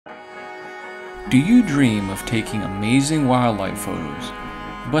Do you dream of taking amazing wildlife photos,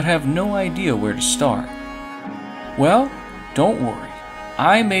 but have no idea where to start? Well, don't worry.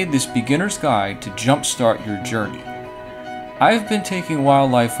 I made this beginner's guide to jumpstart your journey. I've been taking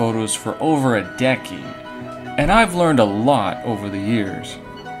wildlife photos for over a decade, and I've learned a lot over the years.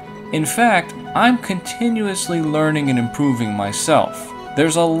 In fact, I'm continuously learning and improving myself.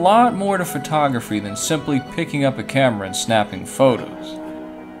 There's a lot more to photography than simply picking up a camera and snapping photos.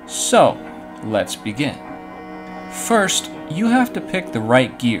 So, let's begin. First, you have to pick the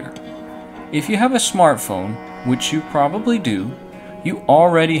right gear. If you have a smartphone, which you probably do, you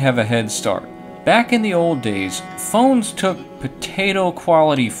already have a head start. Back in the old days, phones took potato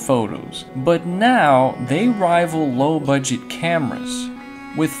quality photos, but now they rival low-budget cameras.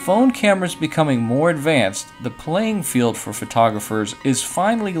 With phone cameras becoming more advanced, the playing field for photographers is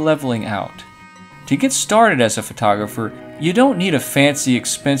finally leveling out. To get started as a photographer, you don't need a fancy,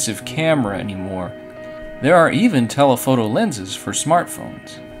 expensive camera anymore. There are even telephoto lenses for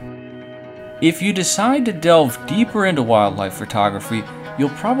smartphones. If you decide to delve deeper into wildlife photography, you'll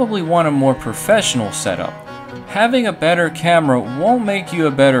probably want a more professional setup. Having a better camera won't make you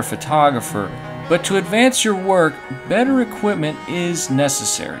a better photographer, but to advance your work, better equipment is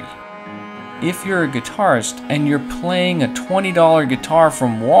necessary. If you're a guitarist and you're playing a $20 guitar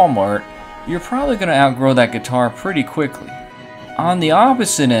from Walmart, you're probably going to outgrow that guitar pretty quickly. On the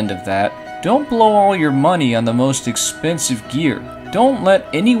opposite end of that, don't blow all your money on the most expensive gear. Don't let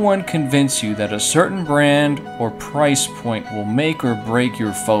anyone convince you that a certain brand or price point will make or break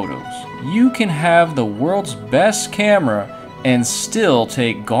your photos. You can have the world's best camera and still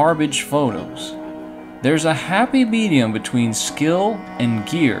take garbage photos. There's a happy medium between skill and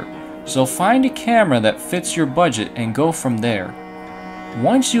gear, so find a camera that fits your budget and go from there.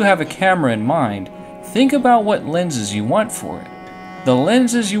 Once you have a camera in mind, think about what lenses you want for it. The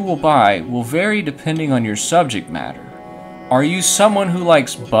lenses you will buy will vary depending on your subject matter. Are you someone who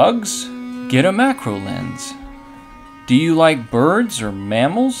likes bugs? Get a macro lens. Do you like birds or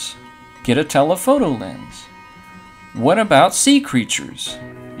mammals? Get a telephoto lens. What about sea creatures?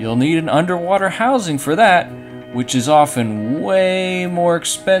 You'll need an underwater housing for that, which is often way more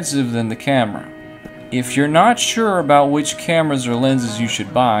expensive than the camera. If you're not sure about which cameras or lenses you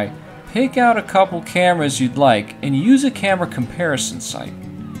should buy, pick out a couple cameras you'd like and use a camera comparison site.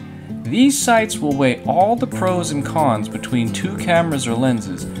 These sites will weigh all the pros and cons between two cameras or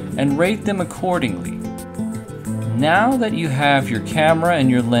lenses and rate them accordingly. Now that you have your camera and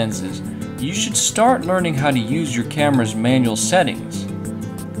your lenses, you should start learning how to use your camera's manual settings.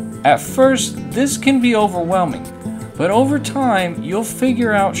 At first, this can be overwhelming, but over time, you'll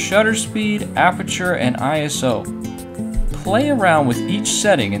figure out shutter speed, aperture, and ISO. Play around with each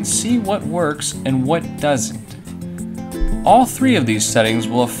setting and see what works and what doesn't. All three of these settings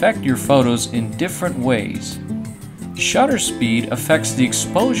will affect your photos in different ways. Shutter speed affects the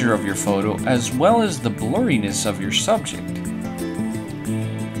exposure of your photo as well as the blurriness of your subject.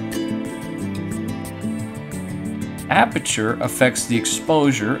 Aperture affects the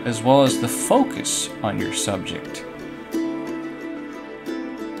exposure as well as the focus on your subject.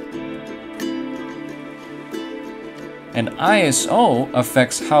 And ISO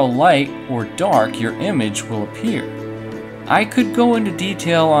affects how light or dark your image will appear. I could go into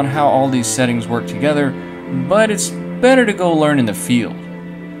detail on how all these settings work together, but it's better to go learn in the field.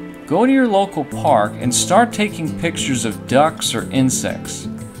 Go to your local park and start taking pictures of ducks or insects.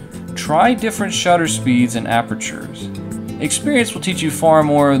 Try different shutter speeds and apertures. Experience will teach you far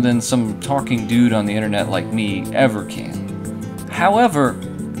more than some talking dude on the internet like me ever can. However,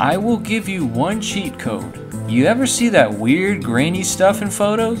 I will give you one cheat code. You ever see that weird grainy stuff in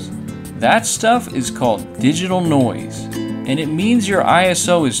photos? That stuff is called digital noise, and it means your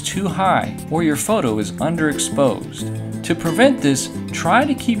ISO is too high or your photo is underexposed. To prevent this, try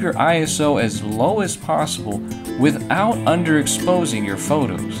to keep your ISO as low as possible without underexposing your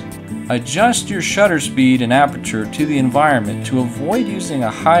photos. Adjust your shutter speed and aperture to the environment to avoid using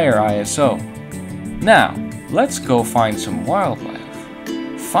a higher ISO. Now, let's go find some wildlife.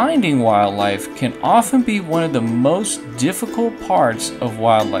 Finding wildlife can often be one of the most difficult parts of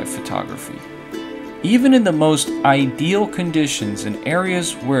wildlife photography. Even in the most ideal conditions in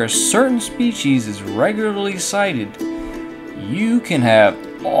areas where a certain species is regularly sighted, you can have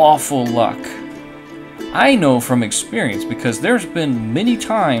awful luck. I know from experience because there's been many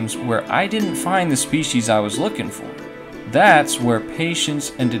times where I didn't find the species I was looking for. That's where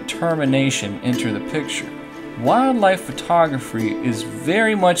patience and determination enter the picture. Wildlife photography is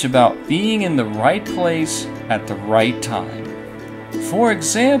very much about being in the right place at the right time. For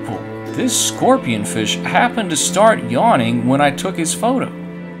example, this scorpionfish happened to start yawning when I took his photo.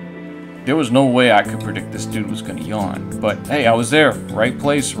 There was no way I could predict this dude was gonna yawn, but hey, I was there, right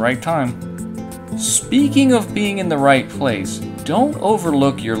place, right time. Speaking of being in the right place, don't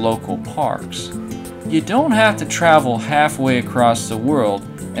overlook your local parks. You don't have to travel halfway across the world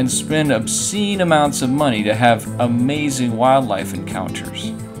and spend obscene amounts of money to have amazing wildlife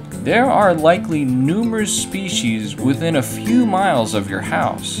encounters. There are likely numerous species within a few miles of your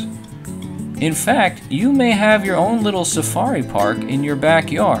house. In fact, you may have your own little safari park in your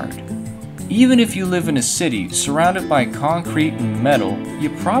backyard. Even if you live in a city surrounded by concrete and metal, you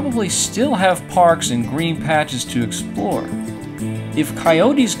probably still have parks and green patches to explore. If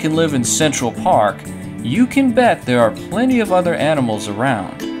coyotes can live in Central Park, you can bet there are plenty of other animals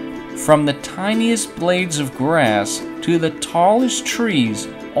around. From the tiniest blades of grass to the tallest trees,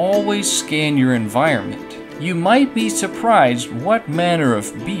 always scan your environment. You might be surprised what manner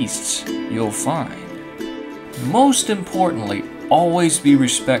of beasts you'll find. Most importantly, always be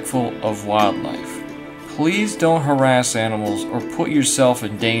respectful of wildlife. Please don't harass animals or put yourself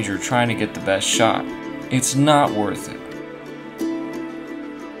in danger trying to get the best shot. It's not worth it.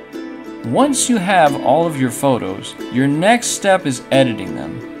 Once you have all of your photos, your next step is editing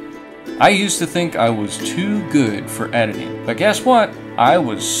them. I used to think I was too good for editing, but guess what? I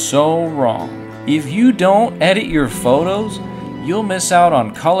was so wrong. If you don't edit your photos, you'll miss out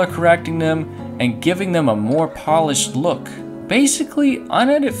on color correcting them and giving them a more polished look. Basically,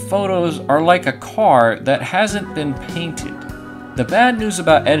 unedited photos are like a car that hasn't been painted. The bad news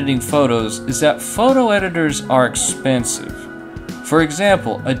about editing photos is that photo editors are expensive. For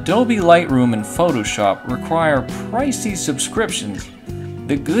example, Adobe Lightroom and Photoshop require pricey subscriptions.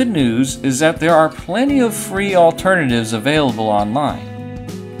 The good news is that there are plenty of free alternatives available online.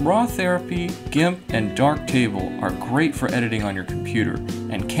 Raw Therapy, GIMP, and Darktable are great for editing on your computer,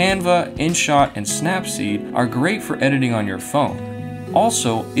 and Canva, InShot, and Snapseed are great for editing on your phone.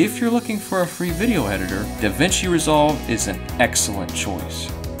 Also, if you're looking for a free video editor, DaVinci Resolve is an excellent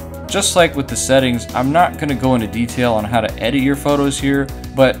choice. Just like with the settings, I'm not going to go into detail on how to edit your photos here,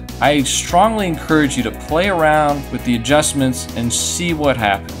 but I strongly encourage you to play around with the adjustments and see what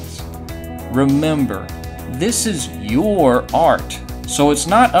happens. Remember, this is your art, so it's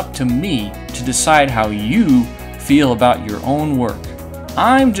not up to me to decide how you feel about your own work.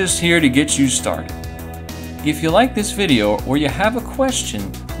 I'm just here to get you started. If you like this video or you have a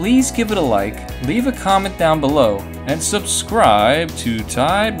question, please give it a like, leave a comment down below, and subscribe to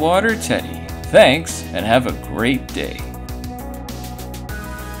Tidewater Teddy. Thanks, and have a great day.